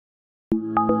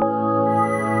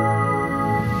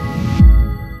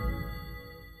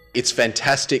It's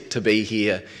fantastic to be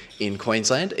here in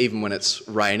Queensland, even when it's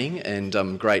raining,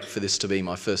 and great for this to be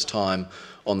my first time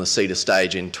on the CEDA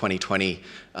stage in 2020,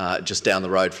 just down the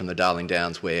road from the Darling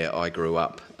Downs where I grew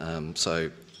up.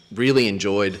 So really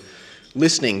enjoyed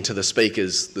listening to the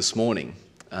speakers this morning.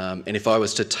 And if I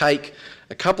was to take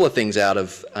a couple of things out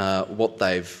of what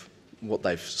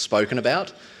they've spoken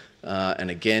about, and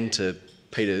again to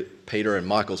Peter and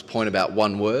Michael's point about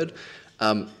one word,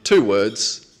 two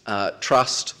words,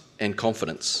 trust and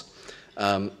confidence.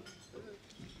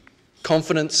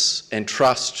 Confidence and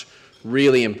trust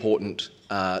really important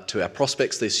to our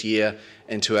prospects this year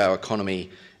and to our economy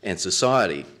and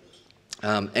society.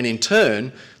 And in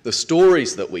turn, the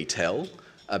stories that we tell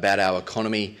about our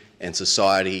economy and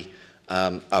society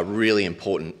are really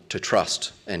important to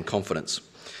trust and confidence.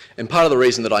 And part of the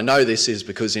reason that I know this is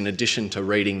because in addition to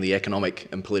reading the economic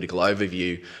and political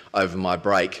overview over my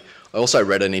break, I also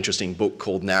read an interesting book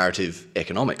called Narrative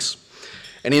Economics.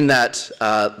 And in that,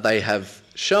 they have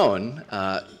shown,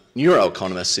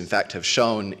 neuroeconomists in fact have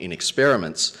shown in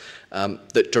experiments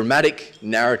that dramatic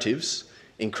narratives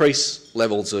increase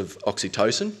levels of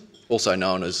oxytocin, also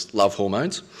known as love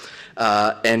hormones,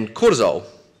 and cortisol,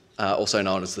 also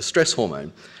known as the stress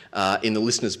hormone, in the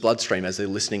listener's bloodstream as they're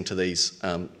listening to these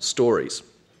stories.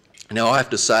 Now I have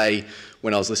to say,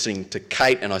 when I was listening to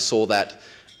Kate and I saw that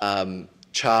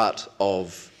chart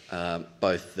of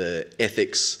both the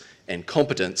ethics and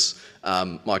competence,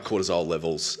 my cortisol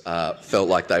levels felt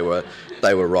like they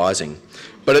were rising.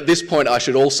 But at this point I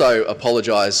should also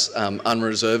apologise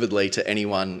unreservedly to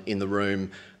anyone in the room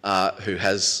who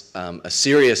has a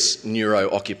serious neuro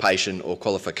occupation or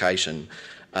qualification,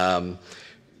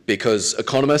 because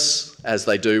economists, as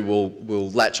they do,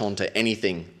 will latch on to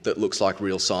anything that looks like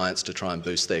real science to try and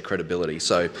boost their credibility.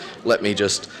 So let me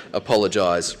just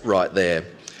apologise right there.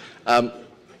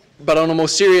 But on a more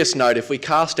serious note, if we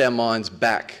cast our minds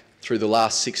back through the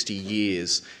last 60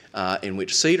 years in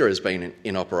which CEDA has been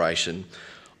in operation,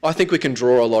 I think we can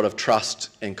draw a lot of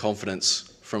trust and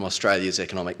confidence from Australia's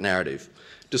economic narrative,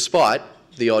 despite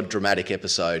the odd dramatic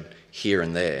episode here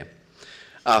and there.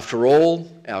 After all,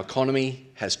 our economy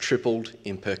has tripled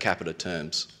in per capita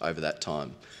terms over that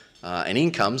time, and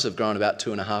incomes have grown about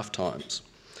 2.5 times.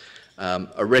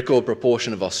 A record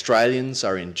proportion of Australians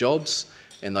are in jobs,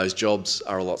 and those jobs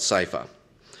are a lot safer.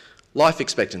 Life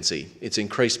expectancy, it's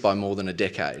increased by more than a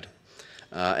decade,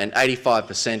 and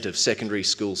 85% of secondary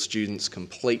school students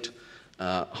complete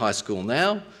high school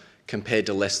now, compared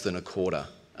to less than a quarter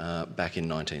back in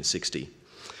 1960.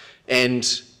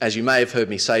 And as you may have heard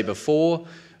me say before,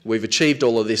 we've achieved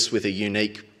all of this with a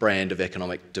unique brand of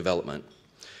economic development.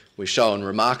 We've shown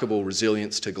remarkable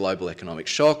resilience to global economic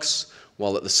shocks,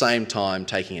 while at the same time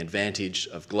taking advantage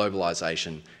of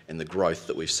globalisation and the growth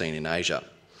that we've seen in Asia.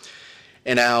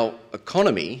 And our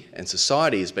economy and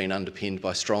society has been underpinned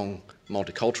by strong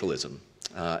multiculturalism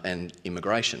and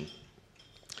immigration.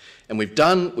 And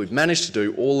we've managed to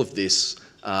do all of this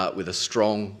with a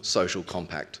strong social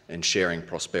compact and sharing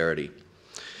prosperity.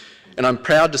 And I'm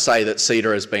proud to say that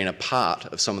CEDA has been a part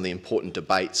of some of the important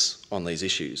debates on these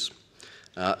issues.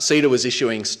 CEDA was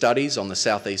issuing studies on the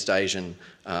Southeast Asian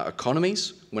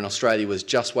economies when Australia was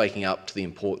just waking up to the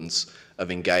importance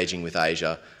of engaging with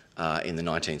Asia in the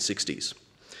 1960s.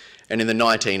 And in the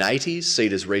 1980s,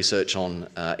 CEDA's research on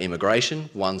immigration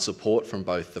won support from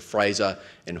both the Fraser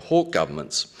and Hawke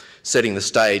governments, setting the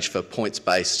stage for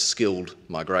points-based skilled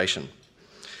migration.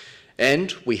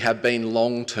 And we have been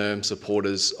long-term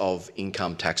supporters of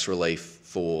income tax relief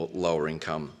for lower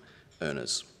income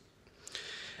earners.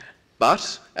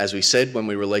 But, as we said when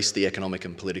we released the economic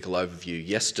and political overview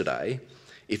yesterday,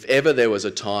 if ever there was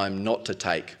a time not to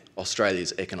take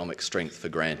Australia's economic strength for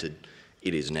granted,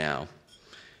 it is now.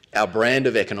 Our brand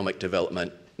of economic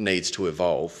development needs to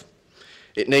evolve.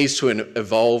 It needs to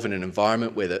evolve in an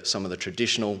environment where some of the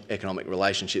traditional economic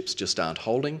relationships just aren't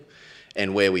holding,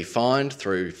 and where we find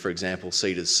through, for example,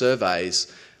 CEDA's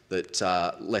surveys, that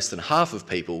less than half of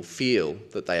people feel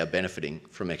that they are benefiting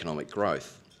from economic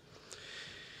growth.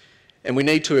 And we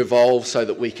need to evolve so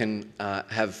that we can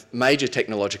have major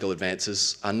technological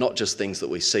advances are not just things that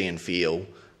we see and feel,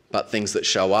 but things that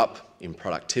show up in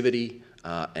productivity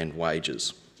and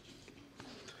wages.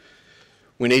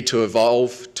 We need to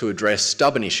evolve to address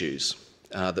stubborn issues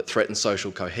that threaten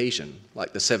social cohesion,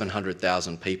 like the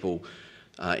 700,000 people,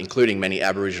 including many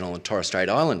Aboriginal and Torres Strait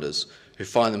Islanders, who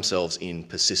find themselves in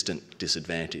persistent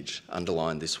disadvantage,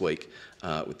 underlined this week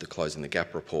with the Closing the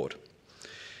Gap report.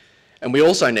 And we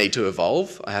also need to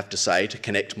evolve, I have to say, to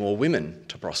connect more women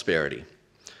to prosperity.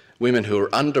 Women who are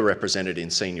underrepresented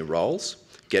in senior roles,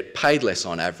 get paid less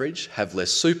on average, have less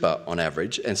super on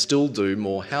average, and still do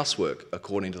more housework,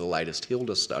 according to the latest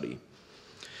CEDA study.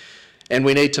 And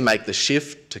we need to make the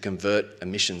shift to convert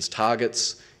emissions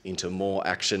targets into more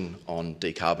action on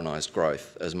decarbonised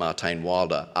growth, as Martijn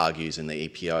Wilder argues in the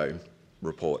EPO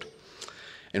report.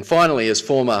 And finally, as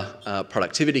former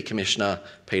Productivity Commissioner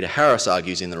Peter Harris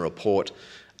argues in the report,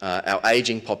 our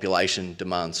ageing population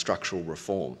demands structural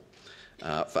reform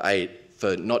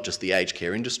for not just the aged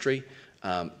care industry,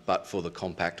 but for the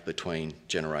compact between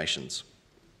generations.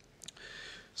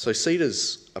 So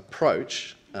CEDA's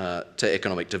approach to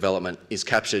economic development is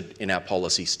captured in our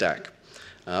policy stack.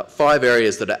 5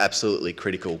 areas that are absolutely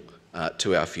critical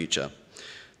to our future.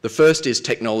 The first is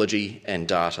technology and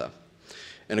data.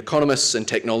 And economists and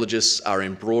technologists are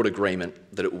in broad agreement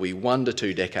that it will be 1 to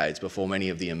 2 decades before many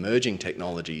of the emerging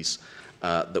technologies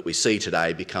that we see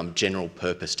today become general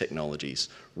purpose technologies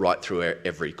right through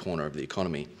every corner of the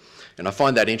economy. And I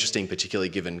find that interesting, particularly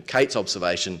given Kate's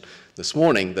observation this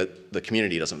morning that the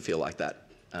community doesn't feel like that.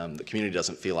 The community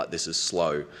doesn't feel like this is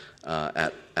slow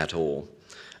at all.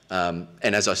 And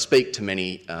as I speak to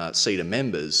many CEDA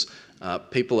members,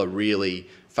 people are really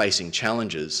facing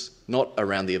challenges, not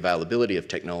around the availability of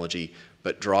technology,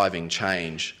 but driving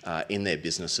change in their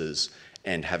businesses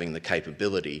and having the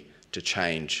capability to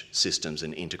change systems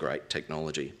and integrate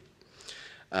technology.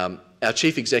 Our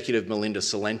Chief Executive, Melinda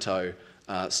Salento,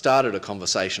 started a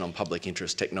conversation on public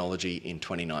interest technology in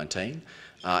 2019,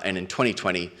 and in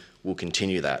 2020 we'll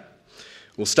continue that.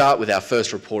 We'll start with our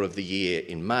first report of the year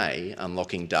in May,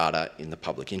 Unlocking Data in the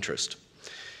Public Interest.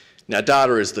 Now,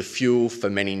 data is the fuel for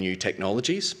many new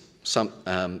technologies. Some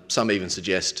even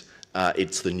suggest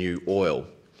it's the new oil.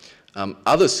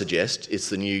 Others suggest it's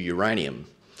the new uranium,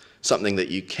 something that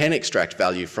you can extract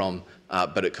value from,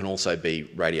 but it can also be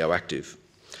radioactive.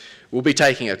 We'll be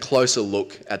taking a closer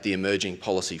look at the emerging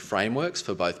policy frameworks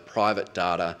for both private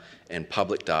data and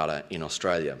public data in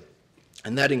Australia.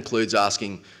 And that includes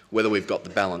asking whether we've got the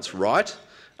balance right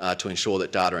to ensure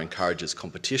that data encourages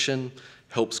competition,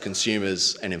 helps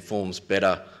consumers and informs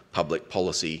better public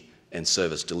policy and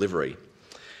service delivery.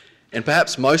 And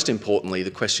perhaps most importantly,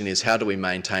 the question is, how do we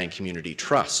maintain community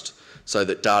trust so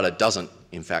that data doesn't,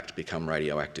 in fact, become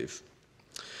radioactive?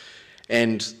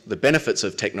 And the benefits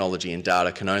of technology and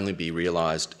data can only be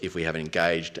realised if we have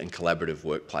engaged and collaborative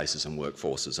workplaces and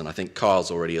workforces. And I think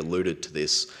Kyle's already alluded to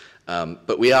this,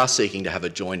 but we are seeking to have a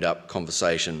joined-up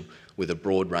conversation with a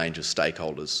broad range of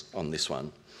stakeholders on this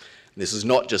one. This is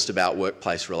not just about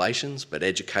workplace relations, but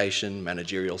education,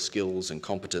 managerial skills and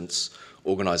competence,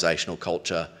 organisational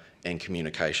culture and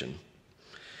communication.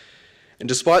 And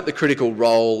despite the critical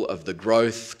role of the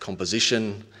growth,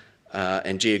 composition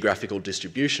and geographical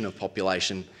distribution of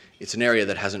population, it's an area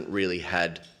that hasn't really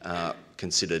had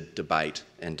considered debate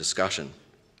and discussion.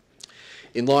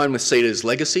 In line with CEDA's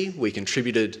legacy, we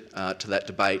contributed to that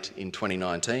debate in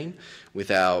 2019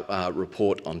 with our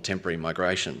report on temporary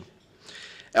migration.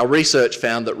 Our research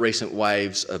found that recent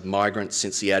waves of migrants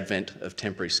since the advent of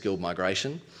temporary skilled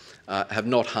migration have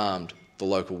not harmed the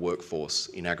local workforce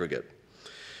in aggregate.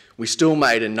 We still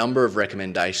made a number of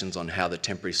recommendations on how the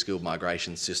temporary skilled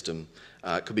migration system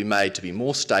could be made to be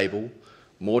more stable,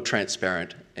 more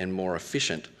transparent and more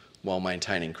efficient while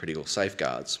maintaining critical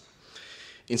safeguards.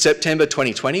 In September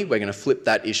 2020, we're going to flip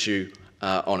that issue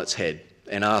on its head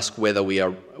and ask whether we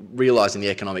are realising the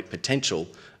economic potential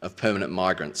of permanent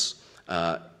migrants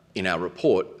in our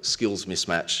report, Skills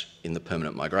Mismatch in the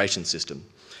Permanent Migration System.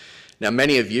 Now,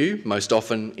 many of you, most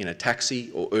often in a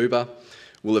taxi or Uber,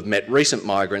 will have met recent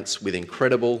migrants with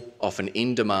incredible, often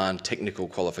in-demand technical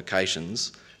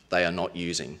qualifications they are not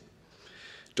using.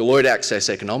 Deloitte Access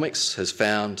Economics has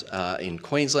found in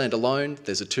Queensland alone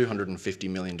there's a $250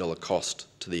 million cost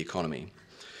to the economy.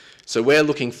 So we're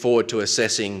looking forward to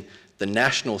assessing the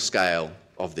national scale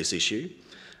of this issue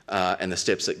and the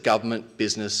steps that government,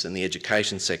 business and the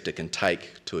education sector can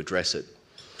take to address it.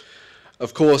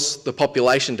 Of course, the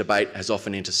population debate has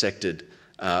often intersected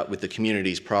with the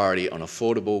community's priority on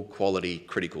affordable, quality,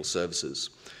 critical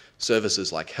services.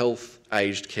 Services like health,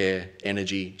 aged care,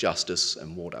 energy, justice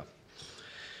and water.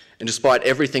 And despite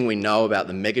everything we know about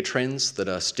the megatrends that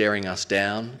are staring us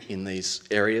down in these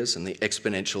areas and the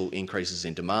exponential increases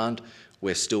in demand,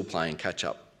 we're still playing catch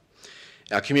up.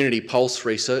 Our Community Pulse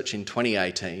research in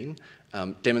 2018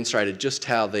 demonstrated just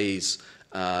how these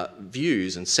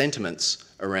views and sentiments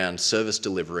around service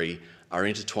delivery are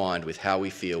intertwined with how we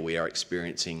feel we are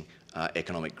experiencing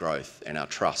economic growth and our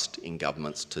trust in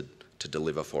governments to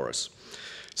deliver for us.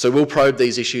 So we'll probe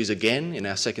these issues again in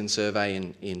our second survey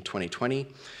in 2020,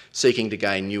 seeking to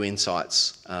gain new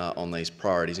insights on these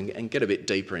priorities and get a bit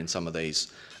deeper in some of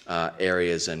these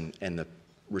areas and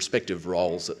respective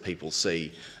roles that people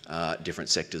see different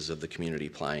sectors of the community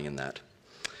playing in that.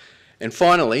 And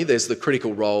finally, there's the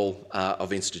critical role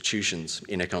of institutions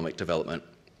in economic development.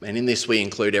 And in this we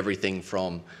include everything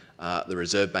from the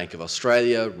Reserve Bank of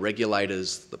Australia,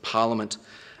 regulators, the Parliament,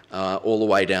 all the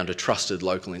way down to trusted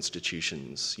local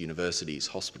institutions, universities,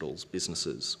 hospitals,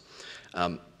 businesses.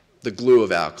 The glue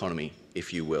of our economy,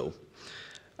 if you will.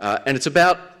 And it's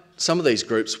about some of these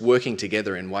groups working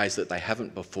together in ways that they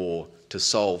haven't before to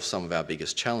solve some of our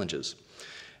biggest challenges.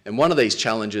 And one of these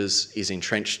challenges is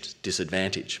entrenched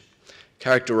disadvantage,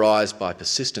 characterised by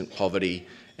persistent poverty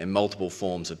and multiple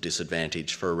forms of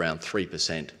disadvantage for around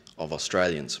 3% of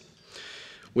Australians.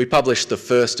 We published the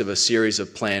first of a series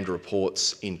of planned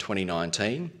reports in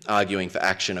 2019, arguing for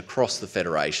action across the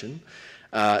Federation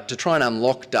to try and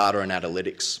unlock data and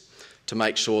analytics to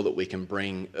make sure that we can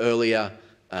bring earlier,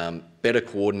 better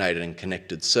coordinated and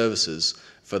connected services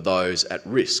for those at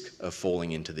risk of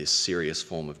falling into this serious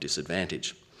form of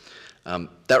disadvantage.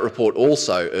 That report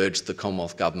also urged the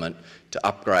Commonwealth Government to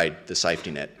upgrade the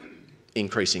safety net,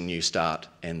 increasing New Start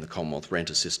and the Commonwealth Rent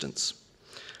Assistance.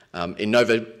 In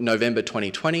November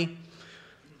 2020,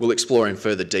 we'll explore in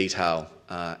further detail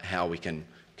how we can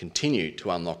continue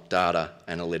to unlock data,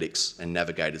 analytics and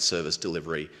navigated service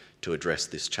delivery to address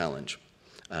this challenge.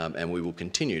 And we will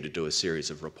continue to do a series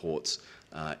of reports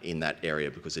in that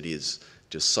area because it is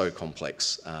just so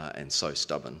complex and so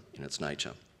stubborn in its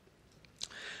nature.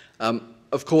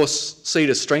 Of course,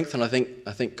 CEDA's strength, and I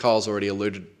think Kyle's already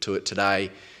alluded to it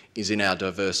today, is in our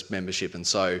diverse membership, and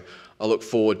so I look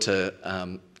forward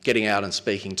to getting out and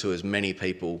speaking to as many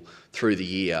people through the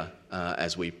year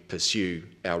as we pursue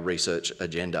our research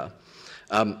agenda.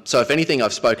 So if anything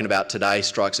I've spoken about today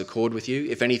strikes a chord with you,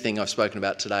 if anything I've spoken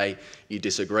about today you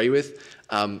disagree with,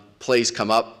 please come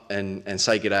up and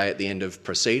say g'day at the end of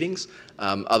proceedings.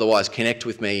 Otherwise, connect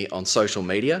with me on social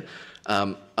media.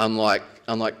 Unlike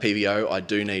PVO, I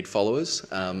do need followers,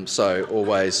 so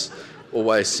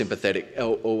always sympathetic,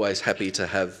 always happy to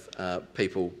have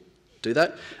people do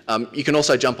that. You can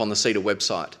also jump on the CEDA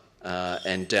website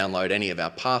and download any of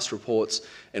our past reports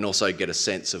and also get a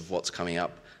sense of what's coming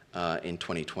up in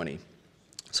 2020.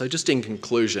 So just in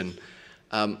conclusion,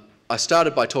 I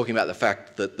started by talking about the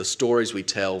fact that the stories we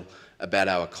tell about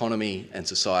our economy and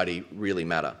society really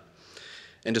matter.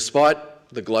 And despite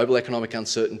the global economic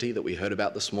uncertainty that we heard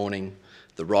about this morning,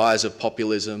 the rise of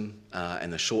populism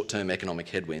and the short-term economic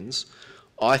headwinds,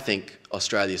 I think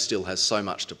Australia still has so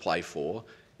much to play for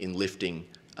in lifting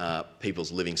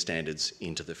people's living standards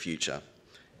into the future.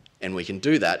 And we can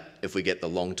do that if we get the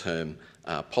long-term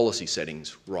policy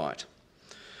settings right.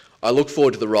 I look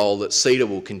forward to the role that CEDA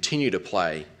will continue to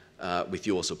play with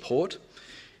your support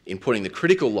in putting the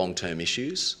critical long-term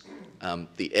issues,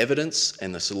 the evidence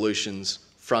and the solutions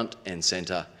front and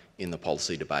centre in the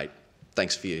policy debate.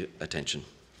 Thanks for your attention.